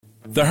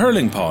The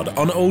Hurling Pod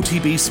on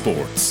OTB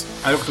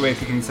Sports. I look at the way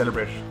Kilkenny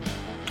celebrate.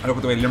 I look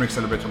at the way Limerick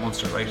celebrate in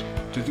Munster, right?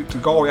 Do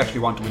Galway actually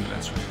want to win the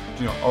Leinster?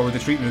 Or are they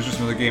treating it as just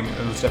another game,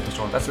 another stepping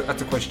stone? That's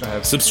a question I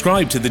have.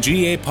 Subscribe to the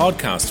GA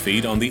podcast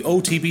feed on the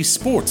OTB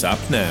Sports app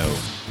now.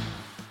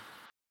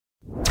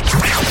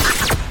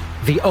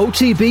 The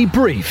OTB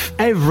Brief.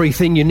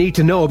 Everything you need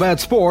to know about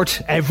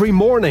sport every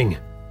morning.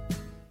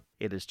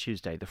 It is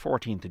Tuesday, the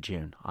 14th of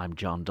June. I'm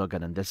John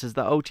Duggan, and this is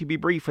the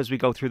OTB Brief as we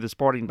go through the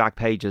sporting back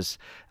pages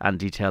and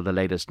detail the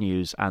latest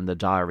news and the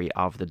diary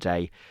of the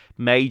day.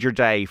 Major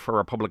day for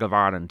Republic of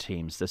Ireland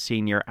teams, the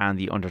senior and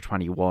the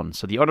under-21.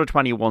 So the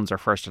under-21s are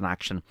first in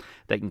action.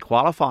 They can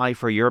qualify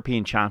for a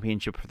European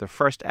Championship for the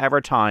first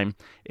ever time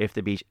if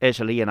they beat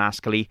Italy in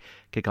Ascoli.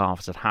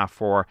 Kick-off is at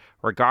 4:30.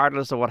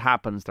 Regardless of what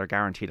happens, they're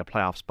guaranteed a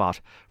playoff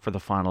spot for the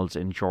finals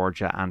in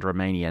Georgia and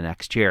Romania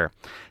next year.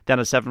 Then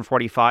at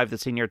 7:45, the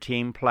senior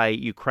team play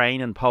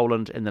Ukraine and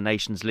Poland in the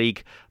Nations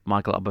League.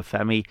 Michael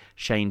Obafemi,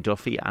 Shane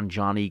Duffy and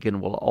John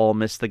Egan will all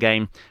miss the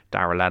game.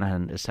 Darragh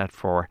Lenihan is set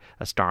for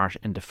a start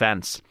in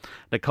defence.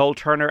 Nicole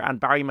Turner and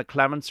Barry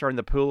McClements are in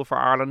the pool for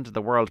Ireland at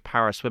the World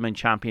Para Swimming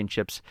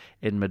Championships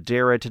in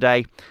Madeira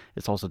today.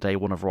 It's also day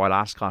one of Royal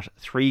Ascot.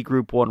 3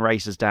 Group 1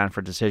 races down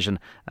for decision.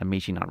 A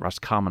meeting on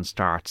Roscommon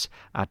starts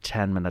at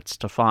 10 minutes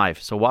to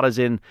 5. So what is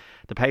in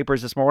the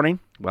papers this morning?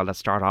 Well, let's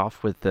start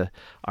off with the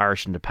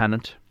Irish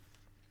Independent.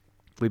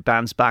 We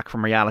bounced back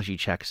from reality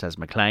check, says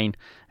McLean,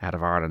 ahead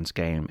of Ireland's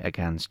game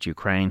against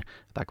Ukraine.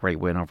 That great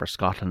win over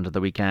Scotland at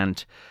the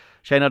weekend.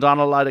 Shane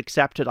O'Donnell, I'd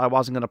accepted I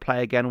wasn't going to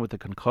play again with a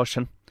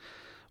concussion.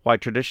 Why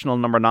traditional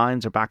number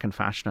 9s are back in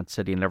fashion at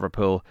City and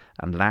Liverpool,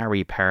 and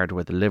Larry paired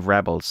with the Liv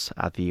Rebels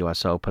at the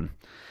US Open.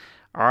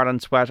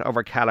 Ireland sweat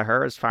over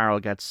Kelleher as Farrell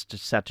gets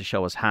set to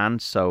show his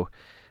hand, so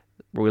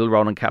will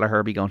Ronan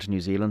Kelleher be going to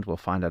New Zealand? We'll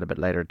find out a bit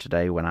later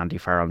today when Andy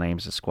Farrell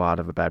names a squad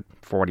of about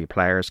 40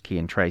 players.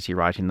 Cian Tracy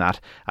writing that,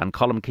 and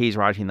Colm Keys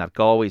writing that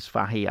Galway's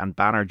Fahy and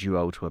Banner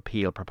duo to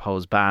appeal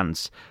proposed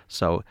bans.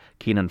 So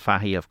Keenan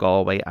Fahy of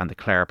Galway and the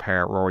Clare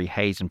pair Rory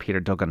Hayes and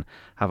Peter Duggan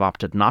have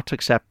opted not to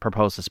accept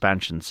proposed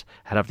suspensions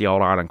ahead of the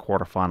All-Ireland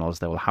quarterfinals.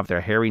 They will have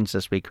their hearings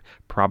this week,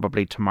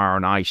 probably tomorrow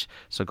night.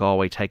 So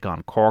Galway take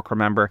on Cork,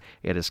 remember.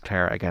 It is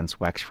Clare against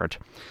Wexford.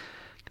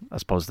 I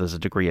suppose there's a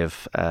degree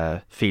of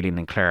feeling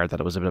in Clare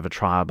that it was a bit of a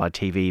trial by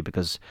TV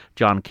because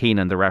John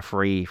Keenan, the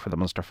referee for the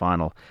Munster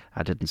final,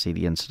 didn't see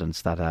the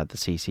incidents that the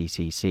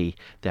CCCC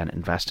then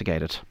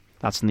investigated.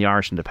 That's in the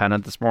Irish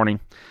Independent this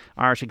morning.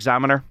 Irish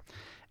Examiner.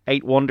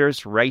 8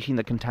 wonders rating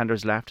the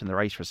contenders left in the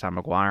race for Sam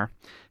Maguire.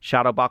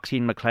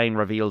 Shadowboxing, McLean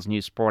reveals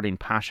new sporting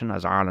passion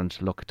as Ireland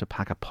look to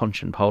pack a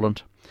punch in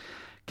Poland.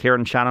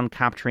 Kieran Shannon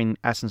capturing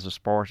essence of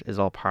sport is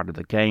all part of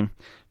the game.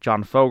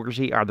 John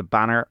Fogarty are the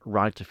banner,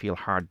 right to feel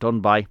hard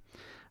done by.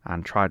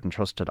 And tried and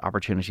trusted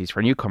opportunities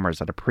for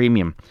newcomers at a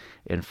premium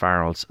in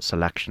Farrell's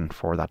selection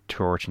for that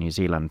tour to New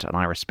Zealand. And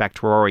I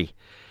respect Rory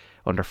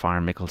under Fire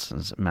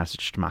Mickelson's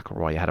message to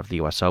McIlroy ahead of the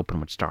US Open,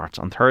 which starts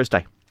on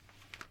Thursday.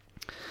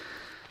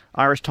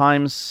 Irish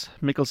Times,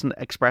 Mickelson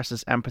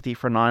expresses empathy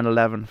for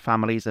 9/11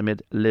 families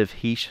amid live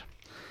heat.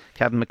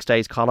 Kevin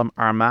McStay's column,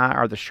 Armagh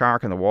are the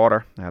shark in the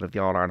water ahead of the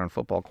All-Ireland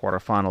football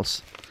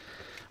quarter-finals.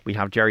 We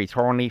have Jerry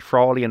Thornley,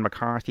 Frawley and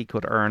McCarthy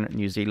could earn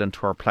New Zealand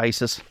tour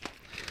places.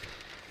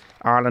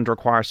 Ireland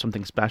requires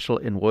something special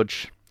in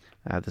Woodge.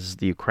 This is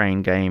the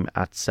Ukraine game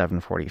at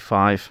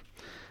 7:45.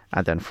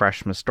 And then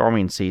fresh from a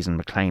storming season,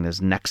 McLean is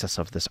nexus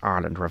of this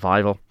Ireland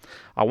revival.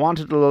 I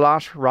wanted a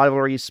lot.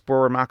 Rivalries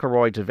spur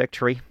McIlroy to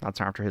victory.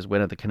 That's after his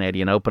win at the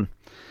Canadian Open.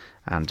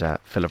 And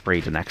Philip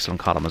Reid, an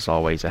excellent column as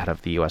always ahead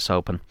of the US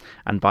Open.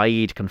 And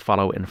Baid can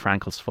follow in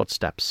Frankel's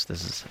footsteps.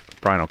 This is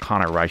Brian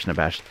O'Connor writing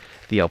about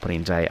the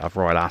opening day of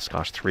Royal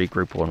Ascot. 3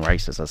 Group 1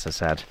 races, as I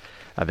said,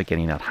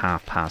 beginning at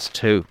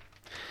 2:30.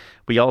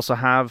 We also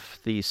have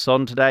the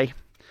Sun today.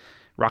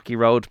 Rocky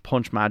Road,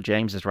 Punch Mad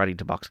James is ready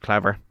to box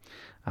clever.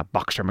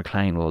 Boxer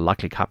McLean will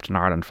likely captain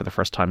Ireland for the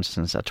first time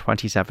since a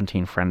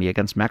 2017 friendly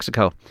against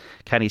Mexico.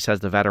 Kenny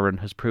says the veteran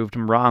has proved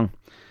him wrong.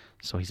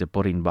 So he's a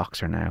budding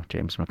boxer now,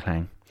 James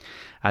McLean.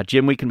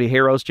 Jim, we can be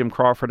heroes. Jim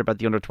Crawford about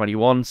the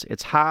under-21s.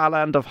 It's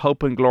Haaland of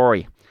hope and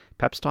glory.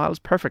 Pep style is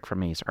perfect for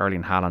me as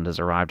Erling Haaland has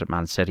arrived at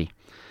Man City.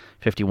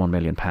 £51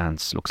 million.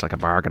 Looks like a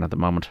bargain at the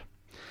moment.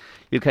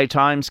 UK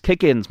Times,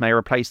 kick-ins may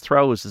replace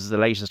throws. This is the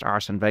latest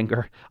Arsene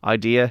Wenger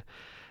idea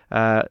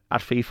at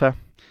FIFA.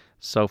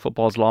 So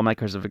football's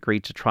lawmakers have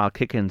agreed to trial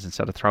kick-ins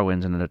instead of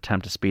throw-ins in an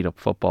attempt to speed up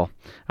football.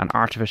 And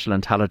artificial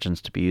intelligence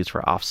to be used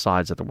for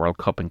offsides at the World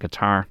Cup in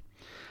Qatar.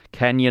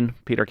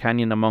 Peter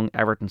Kenyon among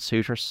Everton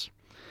suitors.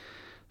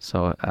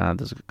 So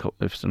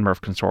there's a number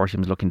of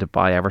consortiums looking to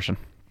buy Everton.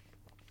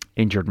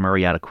 Injured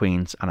Murray out of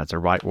Queens, and it's a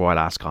right Royal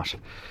Ascot.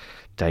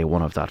 Day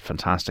one of that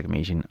fantastic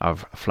meeting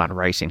of flat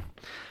racing.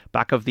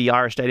 Back of the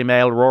Irish Daily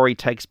Mail, Rory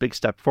takes big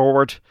step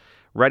forward.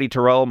 Ready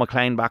to roll,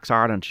 McLean backs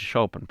Ireland to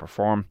show up and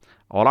perform.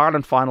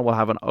 All-Ireland final will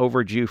have an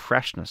overdue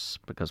freshness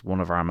because one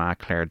of Armagh,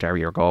 Clare,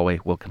 Derry or Galway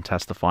will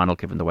contest the final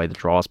given the way the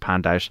draws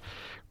panned out.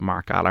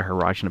 Mark Gallagher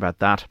writing about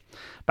that.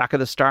 Back of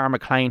the Star,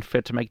 McLean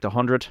fit to make the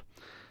 100.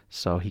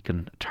 so he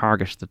can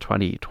target the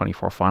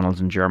 2024 finals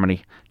in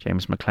Germany.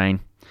 James McLean.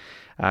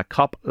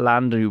 Cop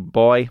Landu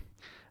Boy.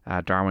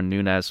 Darwin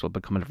Núñez will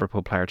become a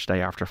Liverpool player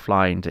today after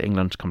flying to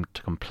England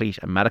to complete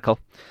a medical.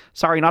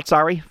 Sorry, not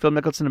sorry. Phil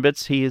Mickelson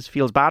admits he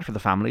feels bad for the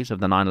families of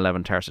the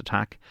 9/11 terrorist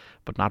attack,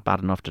 but not bad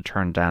enough to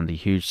turn down the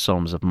huge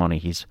sums of money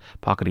he's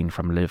pocketing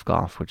from Live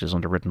Golf, which is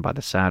underwritten by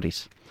the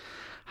Saudis.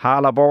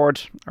 Hal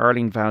aboard.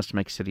 Erling vows to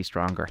make City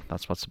stronger.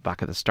 That's what's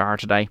back at the Star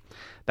today.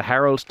 The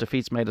Herald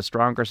defeats made us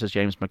stronger, says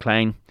James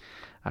McLean.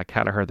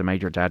 Kelleher, the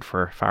major dead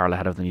for Farrell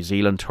ahead of the New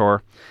Zealand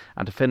tour.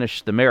 And to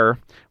finish, the Mirror,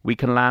 we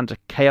can land a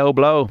KO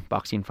blow.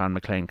 Boxing fan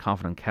McLean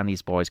confident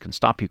Kenny's boys can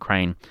stop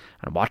Ukraine.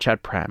 And watch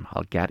out, Prem,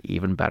 I'll get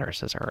even better,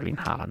 says Erling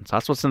Haaland. So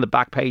that's what's in the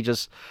back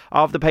pages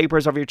of the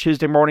papers of your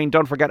Tuesday morning.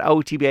 Don't forget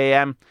OTB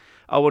AM.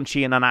 Owen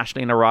Sheehan and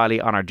Aisling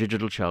O'Reilly on our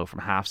digital show from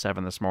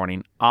 7:30 this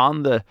morning.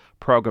 On the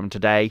programme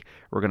today,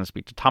 we're going to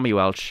speak to Tommy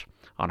Welch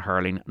on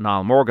hurling,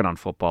 Niall Morgan on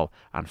football,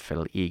 and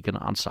Phil Egan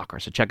on soccer.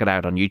 So check it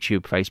out on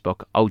YouTube,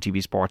 Facebook,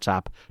 OTB Sports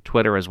app,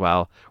 Twitter as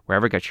well,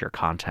 wherever you get your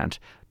content.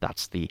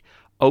 That's the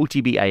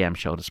OTB AM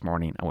show this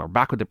morning, and we're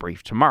back with the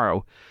brief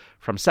tomorrow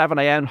from 7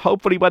 a.m.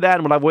 Hopefully by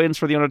then we'll have wins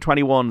for the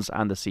under-21s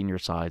and the senior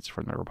sides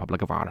from the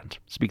Republic of Ireland.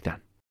 Speak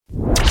then.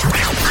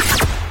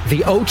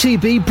 The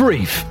OTB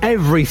Brief.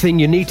 Everything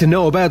you need to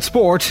know about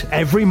sport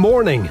every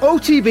morning.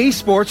 OTB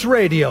Sports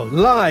Radio.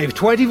 Live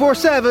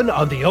 24/7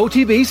 on the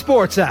OTB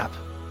Sports app.